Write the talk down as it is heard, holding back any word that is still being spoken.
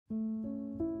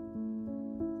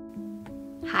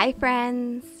Hi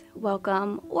friends,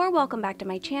 welcome back to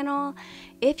my channel.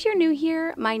 If you're new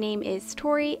here, my name is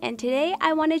Tori, and today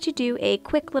I wanted to do a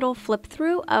quick little flip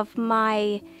through of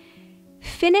my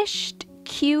finished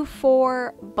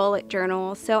Q4 bullet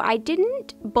journal. So I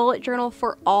didn't bullet journal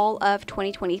for all of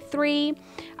 2023.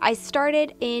 I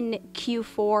started in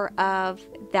Q4 of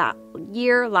that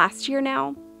year, last year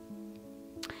now.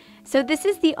 So this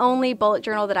is the only bullet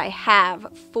journal that I have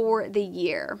for the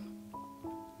year.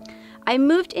 I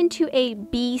moved into a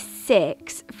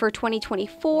B6 for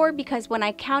 2024 because when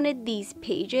I counted these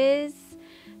pages,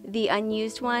 the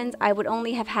unused ones, I would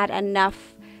only have had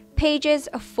enough pages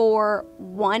for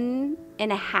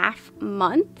 1.5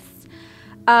 months.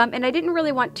 And I didn't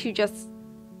really want to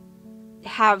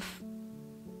I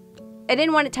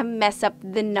didn't want it to mess up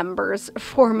the numbers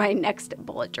for my next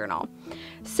bullet journal.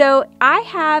 So I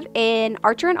have an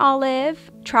Archer and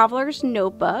Olive Traveler's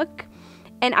Notebook.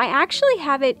 And I actually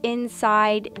have it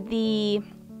inside the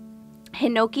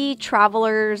Hinoki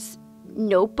Traveler's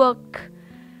Notebook,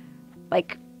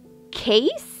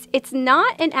 case. It's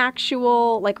not an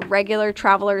actual, regular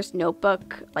Traveler's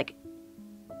Notebook,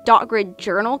 dot grid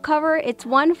journal cover. It's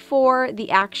one for the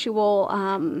actual,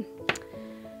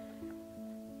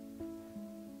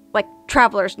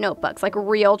 Traveler's Notebooks,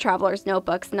 real Traveler's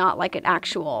Notebooks, not like an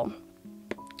actual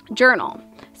journal.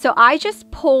 So I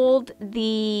just pulled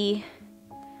the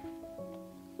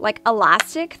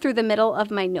elastic through the middle of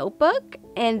my notebook,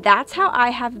 and that's how I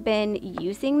have been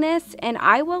using this. And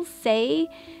I will say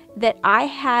that I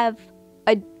have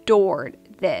adored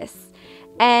this,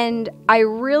 and I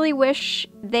really wish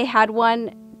they had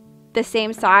one the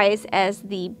same size as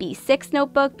the B6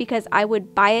 notebook, because I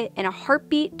would buy it in a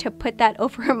heartbeat to put that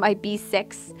over my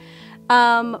B6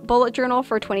 bullet journal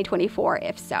for 2024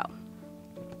 if so.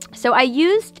 So I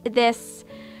used this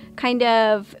kind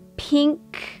of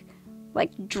pink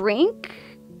drink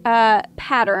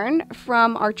pattern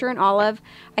from Archer and Olive.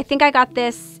 I think I got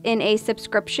this in a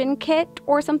subscription kit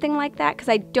or something like that, because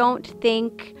I don't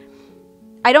think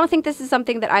this is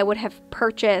something that I would have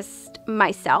purchased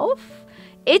myself.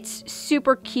 It's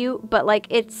super cute, but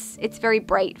it's very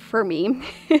bright for me.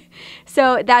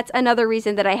 So that's another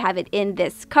reason that I have it in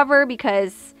this cover,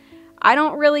 because I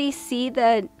don't really see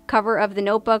the cover of the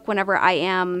notebook whenever I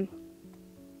am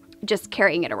just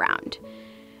carrying it around.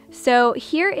 So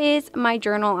here is my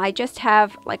journal. I just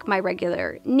have my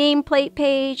regular nameplate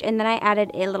page, and then I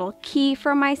added a little key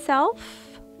for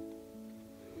myself.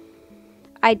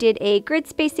 I did a grid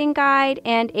spacing guide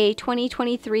and a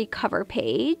 2023 cover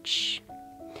page.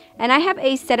 And I have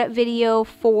a setup video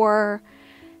for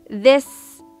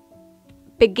this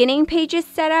beginning pages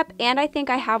setup, and I think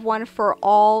I have one for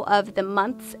all of the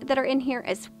months that are in here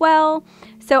as well.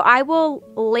 So I will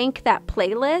link that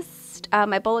playlist,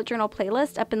 my bullet journal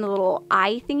playlist, up in the little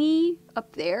eye thingy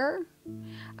up there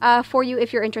for you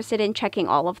if you're interested in checking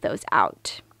all of those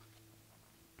out.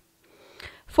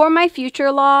 For my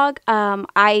future log,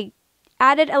 I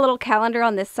added a little calendar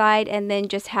on this side, and then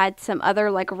just had some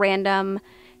other random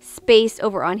space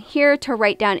over on here to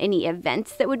write down any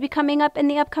events that would be coming up in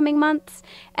the upcoming months.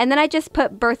 And then I just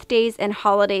put birthdays and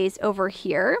holidays over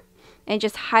here and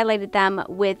just highlighted them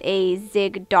with a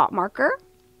zig dot marker.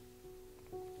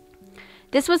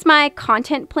 This was my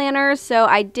content planner, so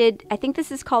I think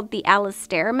this is called the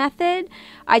Alistair method.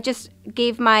 I just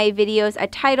gave my videos a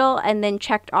title and then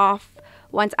checked off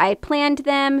once I planned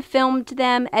them, filmed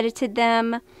them, edited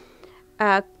them,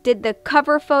 did the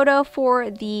cover photo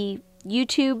for the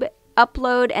YouTube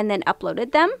upload, and then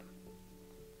uploaded them.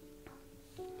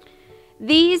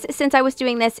 These, since I was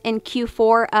doing this in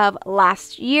Q4 of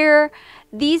last year,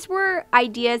 these were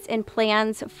ideas and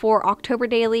plans for October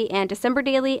daily and December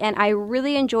daily, and I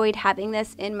really enjoyed having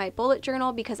this in my bullet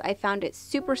journal because I found it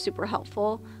super, super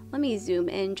helpful. Let me zoom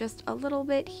in just a little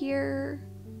bit here.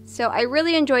 So I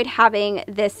really enjoyed having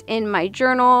this in my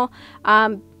journal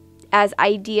as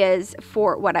ideas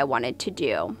for what I wanted to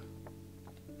do.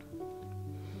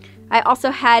 I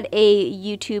also had a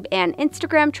YouTube and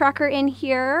Instagram tracker in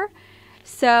here.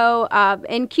 So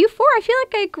in Q4, I feel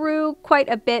like I grew quite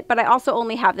a bit, but I also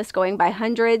only have this going by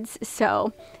hundreds.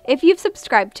 So if you've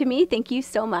subscribed to me, thank you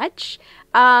so much.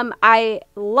 I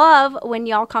love when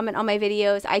y'all comment on my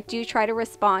videos. I do try to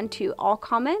respond to all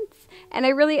comments, and I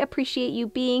really appreciate you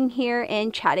being here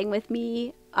and chatting with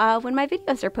me when my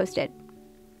videos are posted.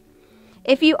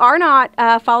 If you are not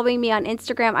following me on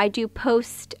Instagram, I do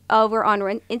post over on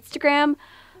Instagram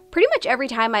pretty much every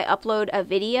time I upload a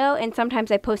video, and sometimes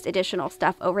I post additional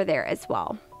stuff over there as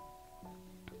well.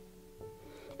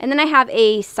 And then I have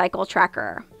a cycle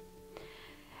tracker.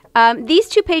 These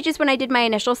two pages, when I did my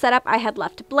initial setup, I had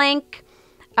left blank.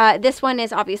 This one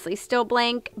is obviously still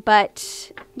blank,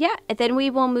 but yeah, then we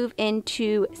will move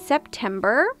into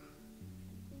September.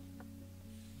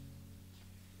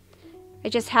 I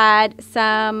just had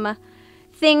some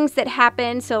things that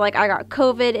happened. So like I got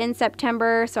COVID in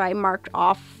September, so I marked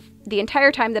off the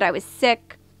entire time that I was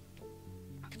sick.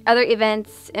 Other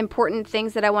events, important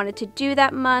things that I wanted to do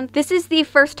that month. This is the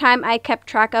first time I kept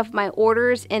track of my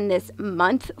orders in this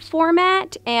month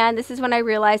format, and this is when I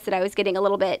realized that I was getting a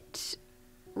little bit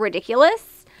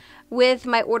ridiculous with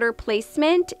my order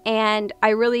placement, and I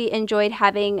really enjoyed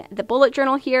having the bullet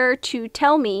journal here to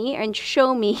tell me and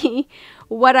show me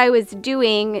what I was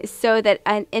doing, so that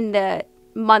in the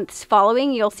months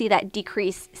following you'll see that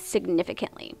decrease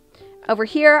significantly. Over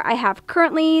here I have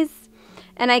currentlies,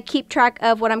 and I keep track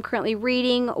of what I'm currently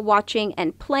reading, watching,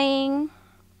 and playing.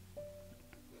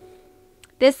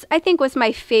 This, I think, was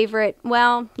my favorite.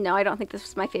 Well, no, I don't think this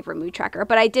was my favorite mood tracker,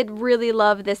 but I did really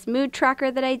love this mood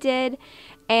tracker that I did.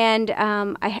 And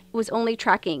I was only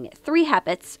tracking 3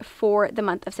 habits for the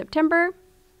month of September.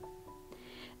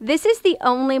 This is the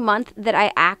only month that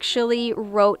I actually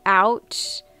wrote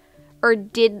out or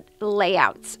did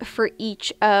layouts for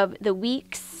each of the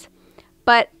weeks.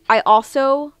 But I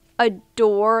also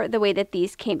adore the way that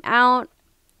these came out.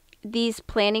 These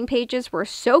planning pages were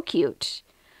so cute.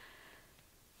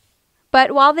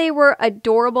 But while they were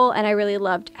adorable and I really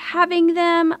loved having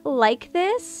them like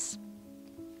this,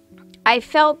 I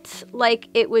felt like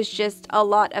it was just a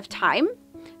lot of time.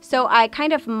 So I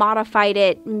kind of modified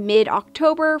it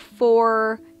mid-October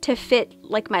to fit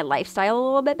like my lifestyle a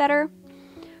little bit better.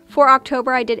 For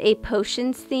October, I did a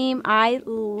potions theme I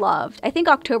loved. I think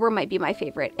October might be my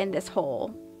favorite in this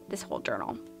whole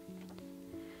journal.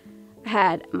 I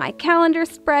had my calendar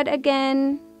spread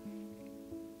again.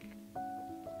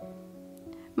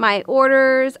 My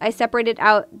orders, I separated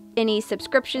out any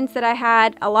subscriptions that I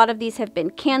had. A lot of these have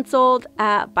been canceled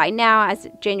by now as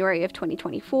January of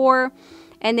 2024.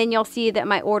 And then you'll see that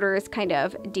my orders kind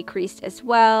of decreased as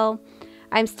well.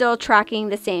 I'm still tracking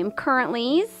the same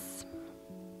currentlies.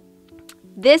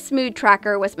 This mood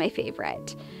tracker was my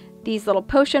favorite. These little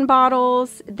potion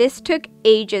bottles. This took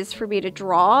ages for me to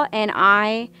draw, and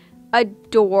I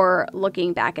adore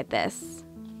looking back at this.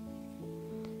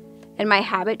 And my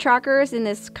habit trackers in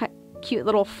this cute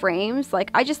little frames. Like,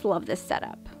 I just love this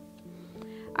setup.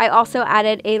 I also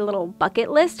added a little bucket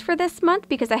list for this month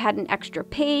because I had an extra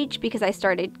page because I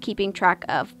started keeping track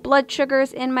of blood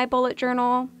sugars in my bullet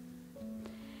journal.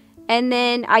 And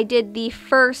then I did the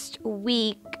first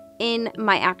week in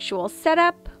my actual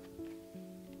setup.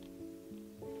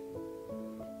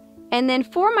 And then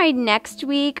for my next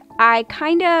week, I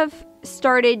kind of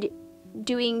started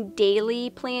doing daily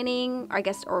planning, I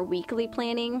guess, or weekly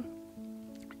planning.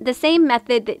 The same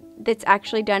method that's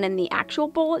actually done in the actual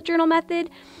bullet journal method,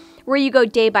 where you go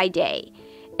day by day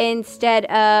instead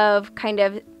of kind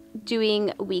of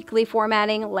doing weekly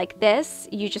formatting like this.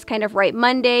 You just kind of write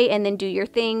Monday and then do your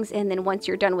things, and then once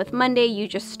you're done with Monday, you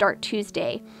just start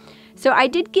Tuesday. So I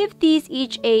did give these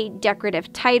each a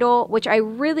decorative title, which I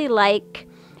really like,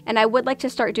 and I would like to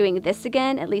start doing this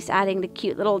again, at least adding the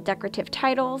cute little decorative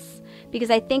titles, because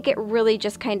I think it really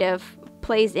just kind of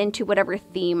plays into whatever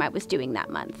theme I was doing that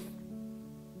month.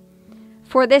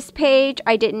 For this page,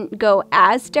 I didn't go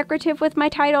as decorative with my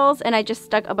titles, and I just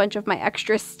stuck a bunch of my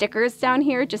extra stickers down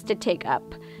here just to take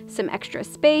up some extra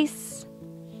space.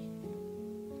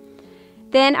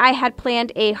 Then I had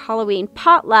planned a Halloween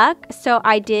potluck, so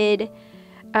I did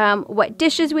what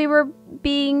dishes were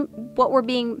being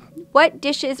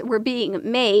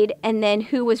made, and then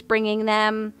who was bringing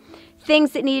them,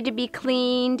 things that needed to be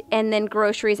cleaned, and then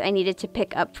groceries I needed to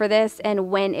pick up for this and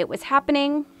when it was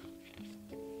happening.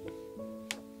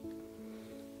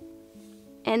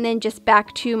 And then just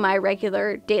back to my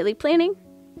regular daily planning.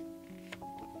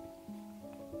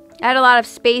 I had a lot of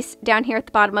space down here at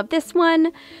the bottom of this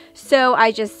one, so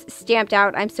I just stamped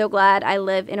out, I'm so glad I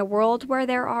live in a world where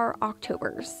there are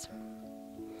Octobers.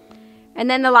 And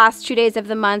then the last 2 days of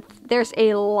the month, there's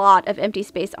a lot of empty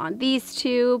space on these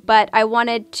two, but I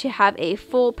wanted to have a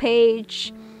full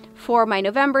page for my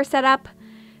November setup,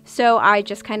 so I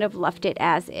just kind of left it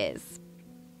as is.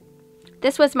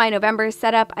 This was my November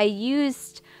setup. I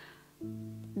used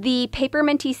the Paper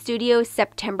Minty Studio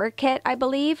September kit, I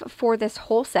believe, for this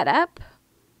whole setup.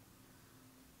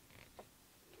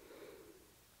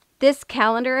 This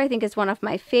calendar, I think, is one of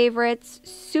my favorites.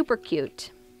 Super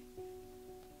cute.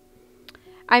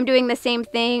 I'm doing the same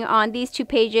thing on these 2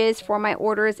 pages for my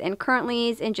orders and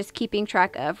currentlies, and just keeping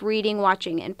track of reading,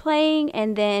 watching, and playing,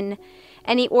 and then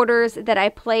any orders that I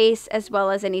place as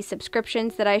well as any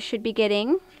subscriptions that I should be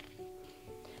getting.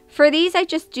 For these, I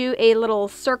just do a little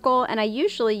circle, and I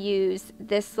usually use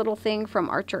this little thing from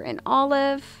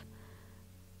Archer&Olive.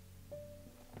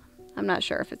 I'm not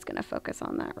sure if it's going to focus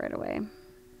on that right away.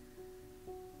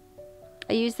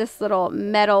 I use this little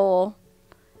metal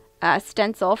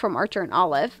stencil from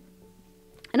Archer&Olive.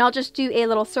 And I'll just do a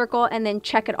little circle and then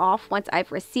check it off once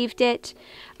I've received it.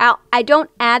 I don't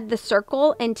add the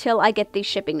circle until I get the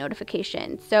shipping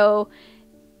notification. So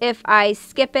if I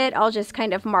skip it, I'll just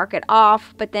kind of mark it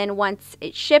off. But then once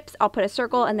it ships, I'll put a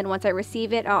circle. And then once I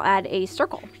receive it, I'll add a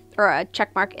circle or a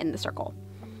check mark in the circle.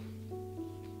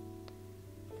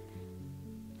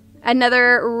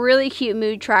 Another really cute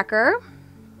mood tracker.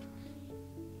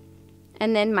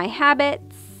 And then my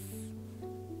habits.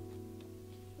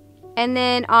 And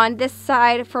then on this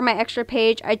side for my extra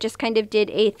page, I just kind of did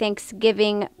a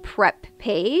Thanksgiving prep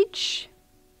page.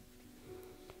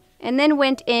 And then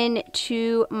went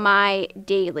into my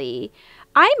daily.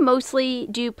 I mostly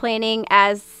do planning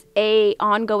as a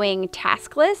ongoing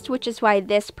task list, which is why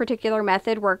this particular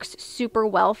method works super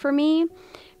well for me.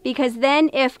 Because then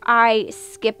if I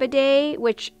skip a day,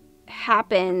 which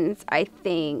happens, I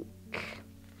think,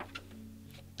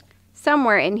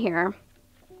 somewhere in here.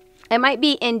 It might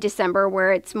be in December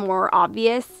where it's more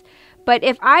obvious. But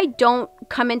if I don't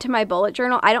come into my bullet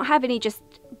journal, I don't have any just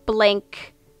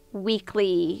blank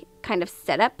weekly kind of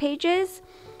setup pages.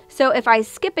 So if I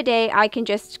skip a day, I can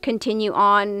just continue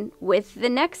on with the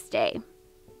next day.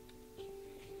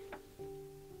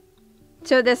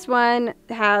 So this one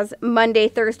has Monday,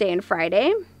 Thursday, and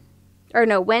Friday. Or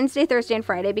no, Wednesday, Thursday, and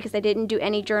Friday, because I didn't do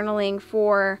any journaling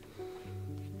for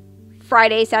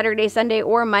Friday, Saturday, Sunday,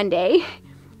 or Monday.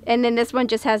 And then this one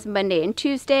just has Monday and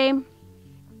Tuesday.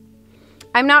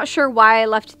 I'm not sure why I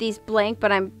left these blank,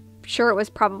 but I'm sure it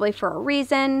was probably for a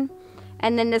reason.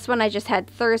 And then this one I just had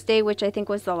Thursday, which I think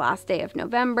was the last day of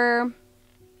November.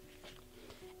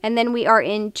 And then we are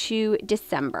into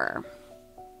December.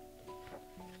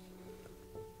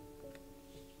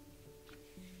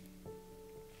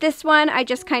 This one I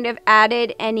just kind of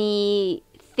added any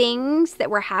things that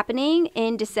were happening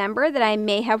in December that I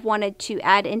may have wanted to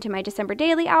add into my December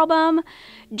daily album,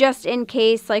 just in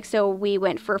case. Like, so we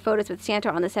went for photos with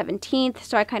Santa on the 17th,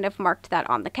 so I kind of marked that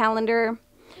on the calendar.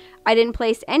 I didn't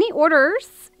place any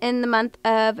orders in the month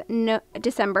of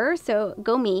December, so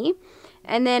go me.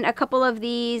 And then a couple of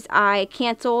these I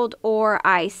canceled or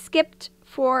I skipped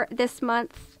for this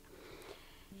month.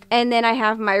 And then I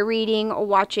have my reading,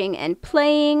 watching, and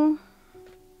playing.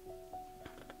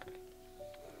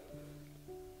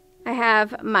 I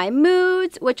have my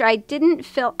moods, which I didn't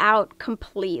fill out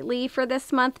completely for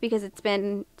this month because it's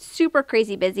been super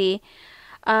crazy busy.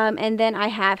 And then I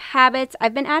have habits.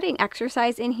 I've been adding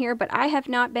exercise in here, but I have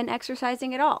not been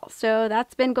exercising at all. So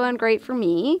that's been going great for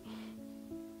me.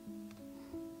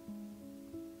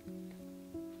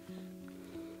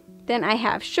 Then I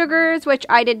have sugars, which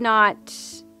I did not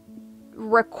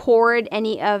record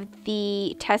any of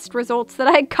the test results that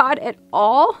I got at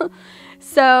all.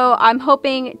 So I'm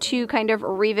hoping to kind of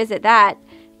revisit that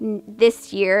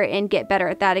this year and get better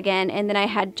at that again. And then I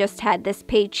had just had this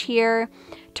page here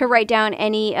to write down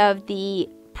any of the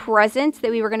presents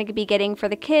that we were going to be getting for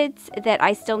the kids that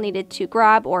I still needed to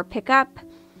grab or pick up.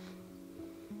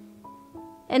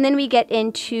 And then we get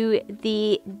into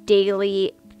the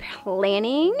daily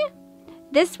planning.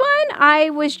 This one, I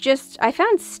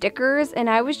found stickers and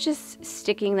I was just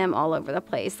sticking them all over the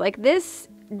place. Like these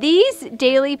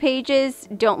daily pages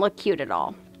don't look cute at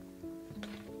all.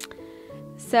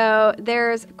 So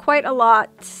there's quite a lot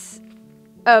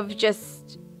of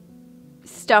just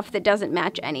stuff that doesn't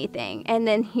match anything. And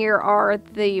then here are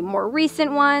the more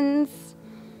recent ones.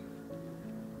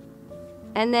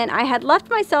 And then I had left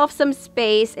myself some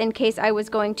space in case I was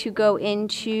going to go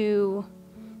into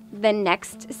the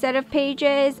next set of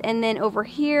pages. And then over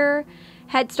here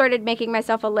had started making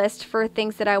myself a list for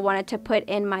things that I wanted to put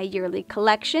in my yearly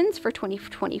collections for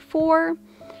 2024.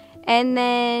 And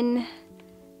then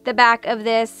the back of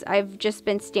this, I've just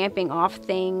been stamping off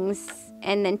things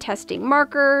and then testing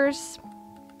markers.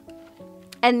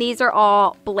 And these are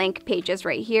all blank pages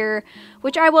right here,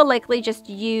 which I will likely just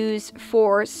use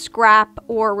for scrap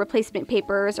or replacement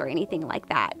papers or anything like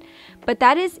that. But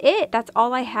that is it. That's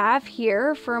all I have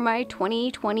here for my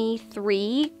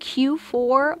 2023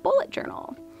 Q4 bullet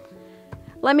journal.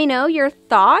 Let me know your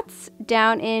thoughts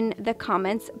down in the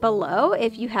comments below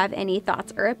if you have any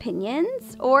thoughts or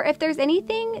opinions, or if there's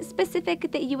anything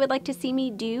specific that you would like to see me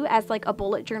do as like a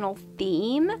bullet journal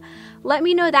theme. Let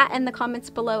me know that in the comments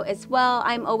below as well.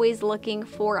 I'm always looking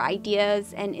for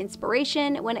ideas and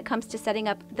inspiration when it comes to setting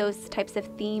up those types of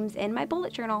themes in my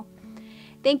bullet journal.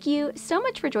 Thank you so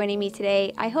much for joining me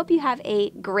today. I hope you have a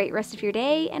great rest of your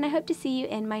day, and I hope to see you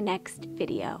in my next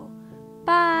video.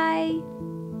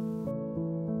 Bye!